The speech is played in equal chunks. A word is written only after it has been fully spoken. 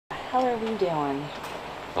hell are we doing?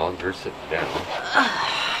 Well, you're sitting down.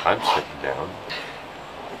 I'm sitting down.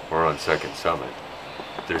 We're on Second Summit.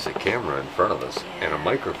 There's a camera in front of us and a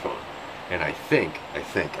microphone. And I think,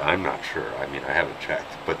 I'm not sure. I mean, I haven't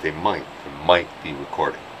checked, but they might be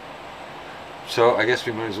recording. So I guess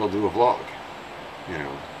we might as well do a vlog, you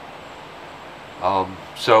know.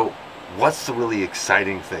 So what's the really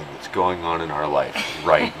exciting thing that's going on in our life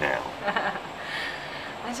right now?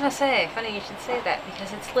 I was gonna say, funny you should say that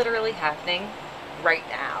because it's literally happening right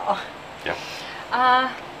now. Yeah.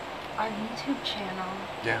 Our YouTube channel.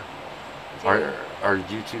 Yeah. Our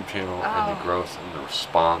YouTube channel and the growth and the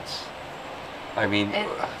response. I mean,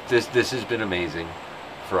 this has been amazing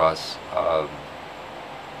for us.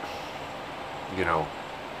 You know,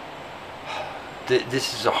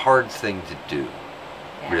 this is a hard thing to do,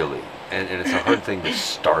 really, and it's a hard thing to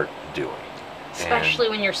start doing. Especially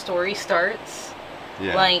when your story starts,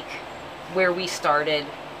 like where we started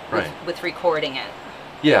with recording it.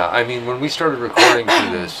 Yeah, I mean, when we started recording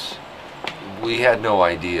for this, we had no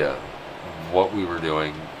idea what we were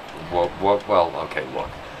doing. Well, okay, look.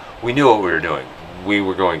 We knew what we were doing. We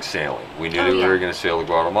were going sailing. We knew that we were going to sail to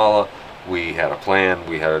Guatemala. We had a plan.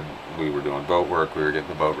 We were doing boat work. We were getting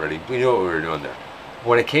the boat ready. We knew what we were doing there.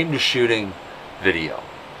 When it came to shooting video,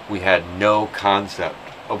 we had no concept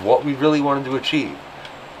of what we really wanted to achieve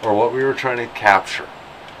or what we were trying to capture,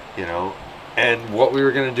 you know, and what we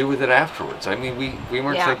were going to do with it afterwards. I mean, we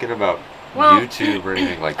weren't thinking about YouTube or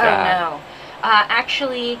anything like that. Oh, no.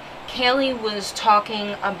 Actually, Kaylee was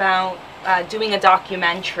talking about doing a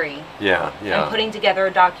documentary. Yeah. And putting together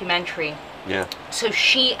a documentary. Yeah. So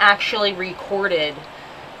she actually recorded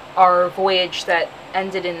our voyage that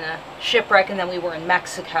ended in the shipwreck, and then we were in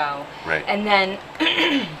Mexico. Right. And then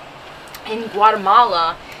in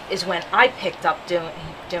Guatemala is when I picked up doing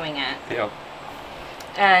it. Yeah.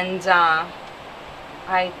 And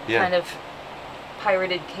I kind of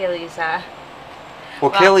pirated Kaylee's.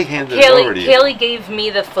 Kaylee handed it over to you. Kaylee gave me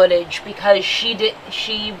the footage because she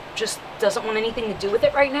just doesn't want anything to do with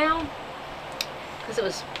it right now. Because it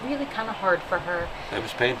was really kind of hard for her. It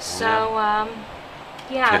was painful. So,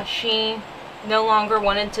 she no longer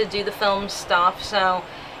wanted to do the film stuff. So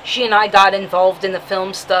she and I got involved in the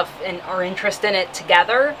film stuff and our interest in it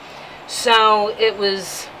together. So it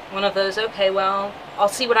was one of those, okay, well, I'll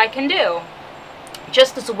see what I can do.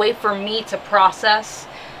 Just as a way for me to process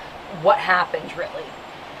what happened, really.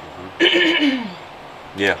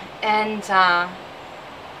 Yeah. And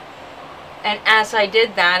as I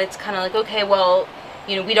did that, it's kind of like, okay, well,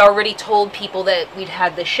 you know, we'd already told people that we'd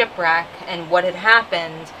had the shipwreck and what had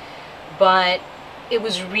happened, but it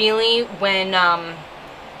was really when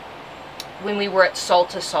we were at Salt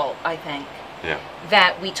to Salt, I think,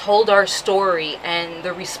 that we told our story, and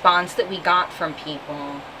the response that we got from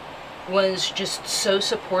people was just so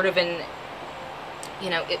supportive. And you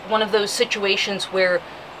know, one of those situations where,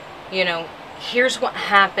 you know, here's what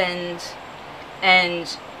happened,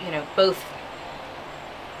 and, you know, both,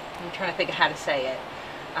 I'm trying to think of how to say it.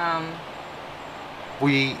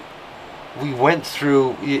 We went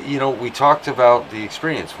through, you know, we talked about the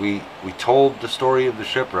experience. We told the story of the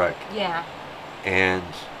shipwreck. Yeah. And,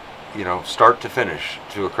 you know, start to finish,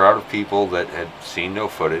 to a crowd of people that had seen no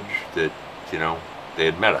footage, that, you know, they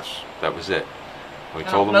had met us. That was it. We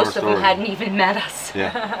told them our story. Most of them hadn't even met us.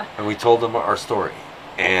 Yeah, and we told them our story,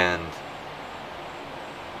 and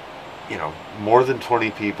you know, more than 20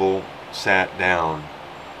 people sat down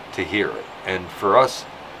to hear it. And for us,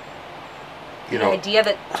 you know, the idea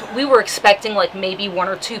that we were expecting like maybe 1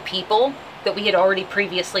 or 2 people that we had already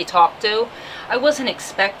previously talked to. I wasn't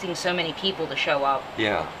expecting so many people to show up.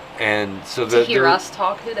 Yeah, and so to hear us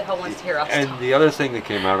talk. Who the hell wants to hear us talk? And the other thing that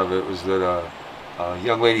came out of it was that a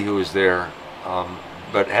young lady who was there,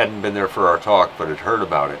 but hadn't been there for our talk, but had heard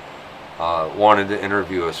about it, wanted to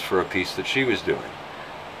interview us for a piece that she was doing.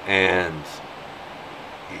 And,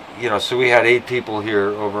 you know, so we had 8 people here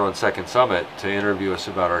over on Second Summit to interview us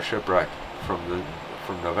about our shipwreck from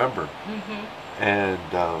November. And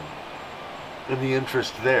the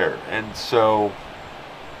interest there. And so,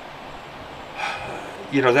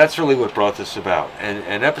 you know, that's really what brought this about.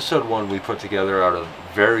 And episode 1 we put together out of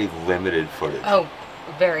very limited footage. Oh,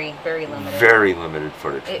 very, very limited. Very limited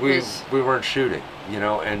footage. We weren't shooting, you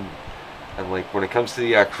know, and like when it comes to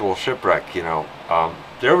the actual shipwreck, you know,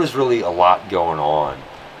 there was really a lot going on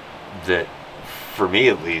that, for me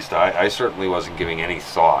at least, I certainly wasn't giving any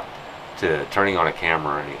thought to turning on a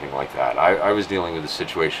camera or anything like that. I was dealing with the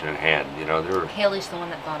situation at hand, you know. Haley's the one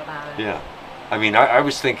that thought about it. Yeah. I mean, I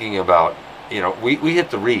was thinking about, you know, we hit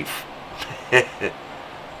the reef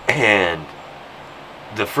and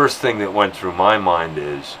the first thing that went through my mind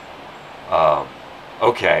is,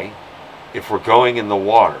 okay, if we're going in the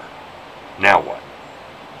water, now what?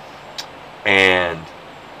 And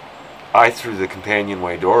I threw the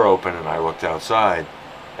companionway door open and I looked outside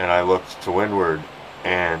and I looked to windward,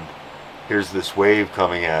 and here's this wave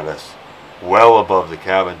coming at us well above the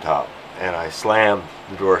cabin top, and I slammed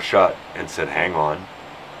the door shut and said, hang on,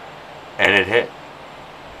 and it hit,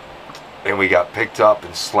 and we got picked up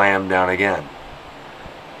and slammed down again,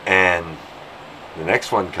 and the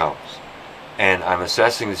next one comes, and I'm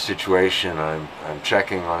assessing the situation. I'm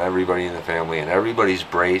checking on everybody in the family, and everybody's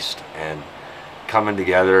braced and coming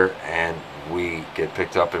together, and we get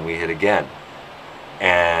picked up and we hit again.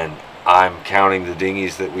 And I'm counting the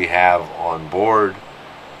dinghies that we have on board.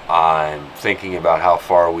 I'm thinking about how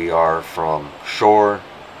far we are from shore.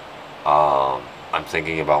 I'm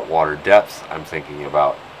thinking about water depth. I'm thinking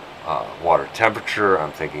about water temperature.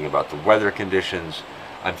 I'm thinking about the weather conditions.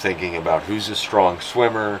 I'm thinking about who's a strong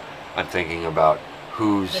swimmer. I'm thinking about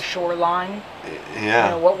who's... the shoreline. Yeah.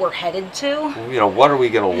 You know, what we're headed to. You know, what are we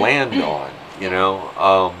going to land on? You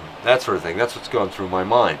know, that sort of thing. That's what's going through my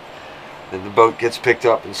mind. Then the boat gets picked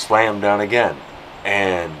up and slammed down again.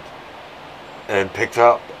 And picked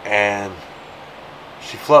up, and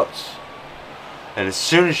she floats. And as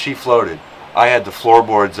soon as she floated, I had the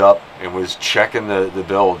floorboards up and was checking the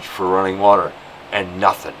bilge for running water, and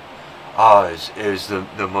nothing. Oh, it was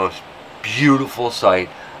the most beautiful sight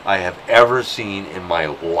I have ever seen in my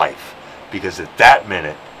life, because at that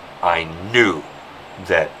minute I knew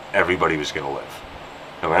that everybody was going to live.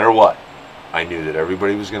 No matter what, I knew that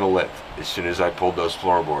everybody was going to live as soon as I pulled those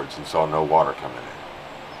floorboards and saw no water coming in.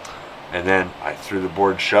 And then I threw the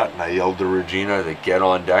board shut and I yelled to Regina to get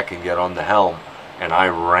on deck and get on the helm, and I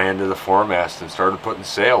ran to the foremast and started putting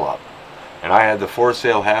sail up. And I had the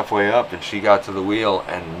foresail halfway up and she got to the wheel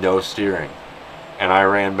and no steering. And I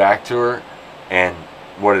ran back to her, and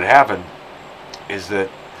what had happened is that,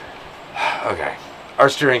 okay, our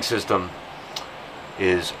steering system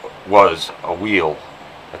was a wheel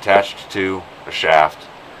attached to a shaft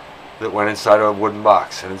that went inside a wooden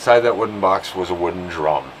box, and inside that wooden box was a wooden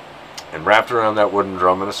drum, and wrapped around that wooden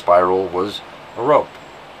drum in a spiral was a rope,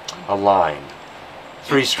 a line,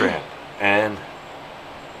 3-strand, and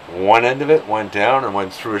one end of it went down and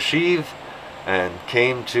went through a sheave and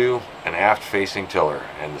came to an aft-facing tiller,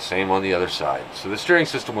 and the same on the other side. So the steering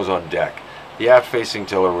system was on deck. The aft-facing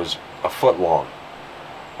tiller was a foot long,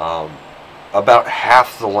 about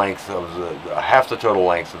half the length of half the total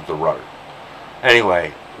length of the rudder.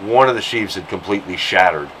 Anyway, one of the sheaves had completely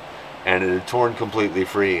shattered, and it had torn completely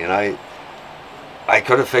free. And I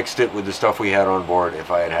could have fixed it with the stuff we had on board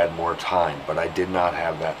if I had had more time, but I did not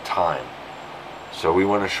have that time. So we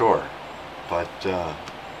went ashore. But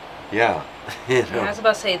yeah, you know. I was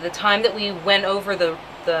about to say, the time that we went over the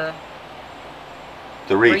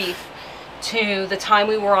reef to the time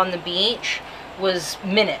we were on the beach was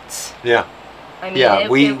minutes. Yeah. I mean, yeah,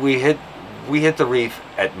 we hit the reef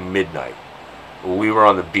at midnight. We were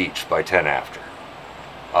on the beach by 10 after.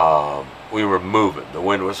 We were moving. The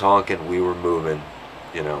wind was honking. We were moving,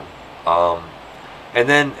 you know. And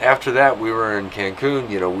then after that, we were in Cancun.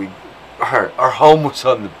 You know, our home was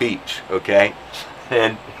on the beach, okay?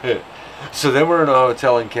 And so then we're in a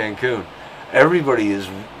hotel in Cancun. Everybody is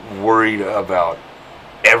worried about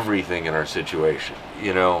everything in our situation,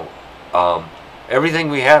 you know. Everything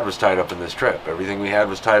we had was tied up in this trip. Everything we had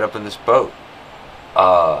was tied up in this boat.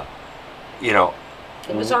 You know,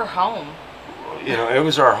 it was our home. You know, it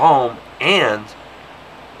was our home, and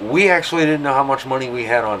we actually didn't know how much money we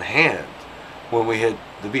had on hand when we hit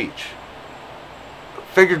the beach.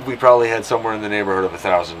 Figured we probably had somewhere in the neighborhood of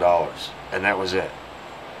 $1,000, and that was it.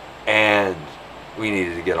 And we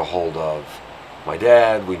needed to get a hold of my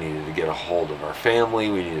dad, we needed to get a hold of our family,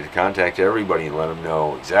 we needed to contact everybody and let them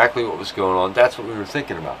know exactly what was going on. That's what we were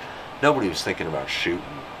thinking about. Nobody was thinking about shooting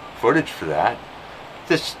footage for that.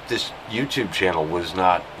 This YouTube channel was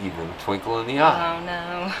not even a twinkle in the eye. Oh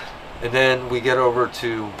no. And then we get over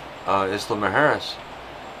to Isla Mujeres,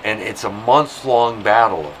 and it's a month-long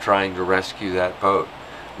battle of trying to rescue that boat.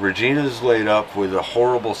 Regina's laid up with a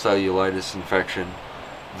horrible cellulitis infection.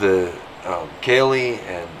 The Kaylee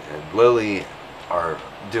and Lily are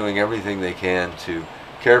doing everything they can to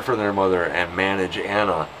care for their mother and manage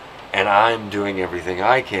Anna, and I'm doing everything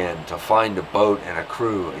I can to find a boat and a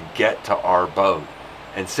crew and get to our boat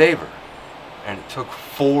and save her. And it took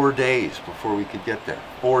 4 days before we could get there.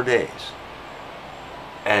 4 days.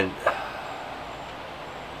 And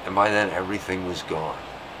by then everything was gone.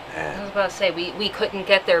 And I was about to say, we couldn't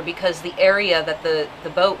get there because the area that the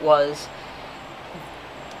boat was,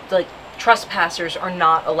 like, trespassers are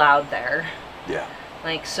not allowed there. yeah.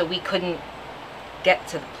 Like, so we couldn't get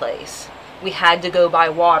to the place. we had to go by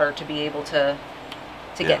water to be able to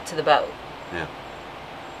get to the boat. Yeah.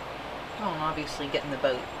 Oh, and obviously get in the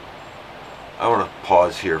boat. I want to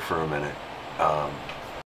pause here for a minute.